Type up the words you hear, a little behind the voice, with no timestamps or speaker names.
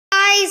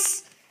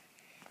guys!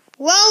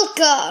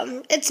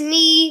 Welcome! It's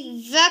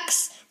me,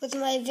 Vex, with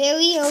my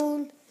very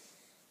own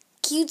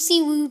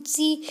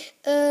cutesy-wootsy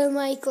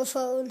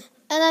microphone.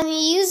 And I'm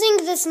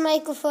using this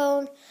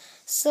microphone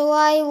so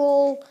I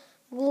will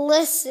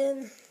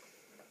listen.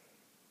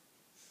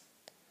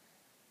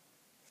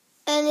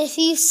 And if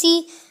you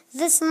see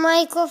this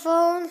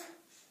microphone,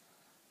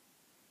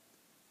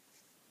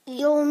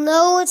 you'll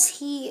know it's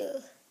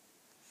here.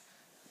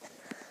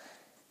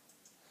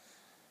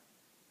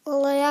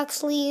 Well, I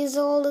actually use it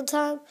all the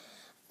time.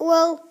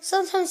 Well,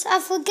 sometimes I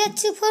forget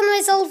to put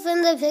myself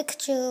in the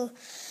picture.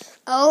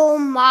 Oh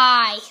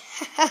my.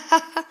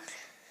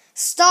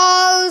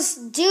 Stars,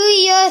 do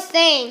your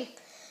thing.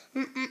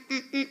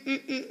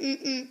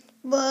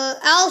 But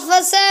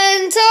Alpha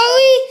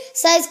Centauri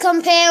size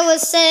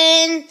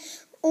comparison.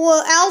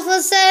 Or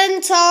Alpha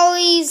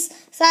Centauri's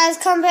size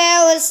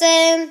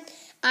comparison.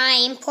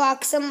 I'm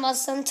Proxima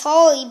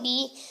Centauri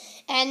B,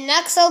 an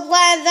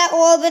exoplanet that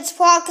orbits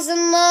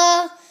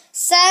Proxima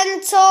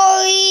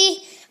Centauri.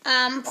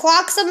 I'm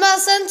Proxima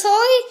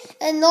Centauri,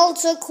 an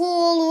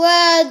ultra-cool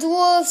red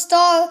dwarf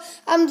star.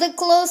 I'm the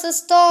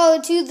closest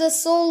star to the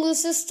solar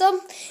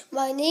system.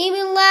 My name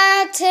in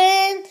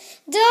Latin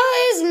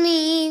does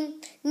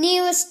mean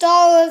nearest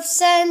star of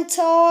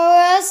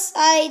Centaurus.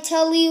 I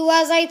tell you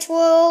as I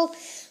twirl.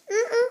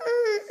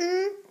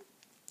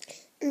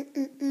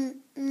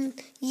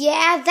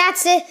 Yeah,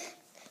 that's it.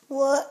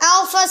 We're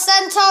Alpha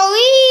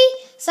Centauri,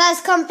 size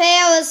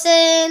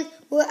comparison.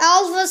 We're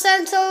Alpha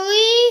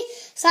Centauri,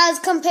 size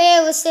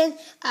comparison.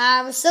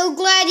 I'm so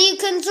glad you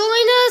can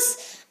join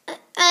us.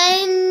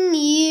 And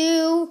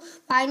you.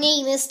 My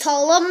name is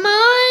Ptolemy.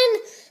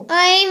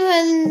 I'm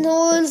an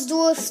orange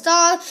dwarf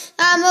star.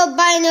 I'm a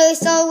binary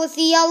star with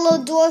the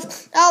yellow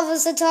dwarf, Alpha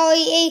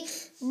Centauri A.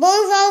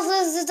 Both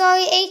Alpha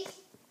Centauri A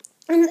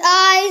and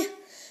I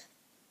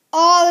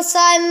are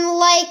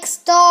sun-like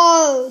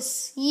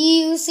stars.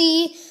 You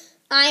see,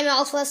 I'm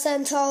Alpha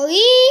Centauri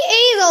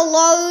A, the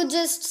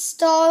largest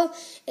star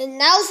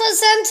in Alpha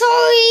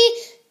Centauri,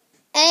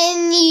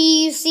 and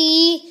you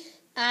see,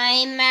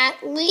 I'm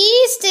at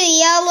least a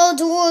yellow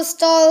dwarf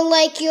star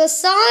like your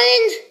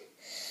sun,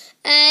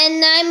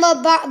 and I'm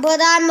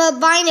a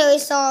binary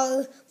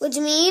star, which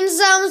means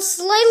I'm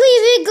slightly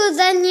bigger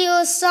than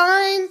your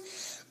sun,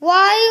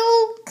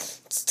 while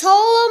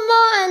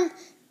Ptolemy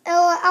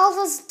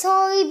Alpha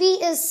Centauri B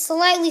is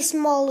slightly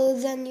smaller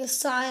than your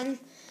sun.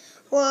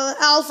 We're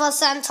Alpha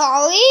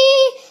Centauri,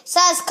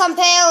 size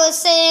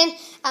comparison.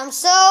 I'm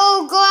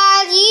so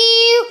glad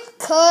you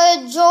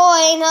could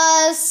join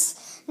us.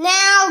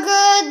 Now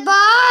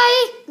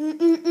goodbye.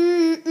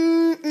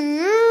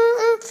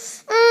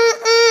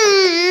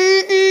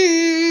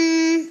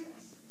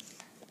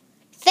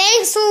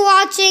 Thanks for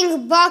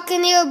watching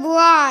Buccaneer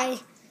Bry.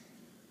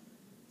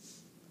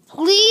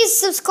 Please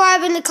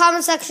subscribe in the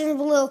comment section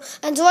below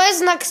and join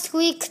us next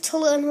week to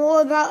learn more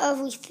about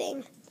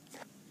everything.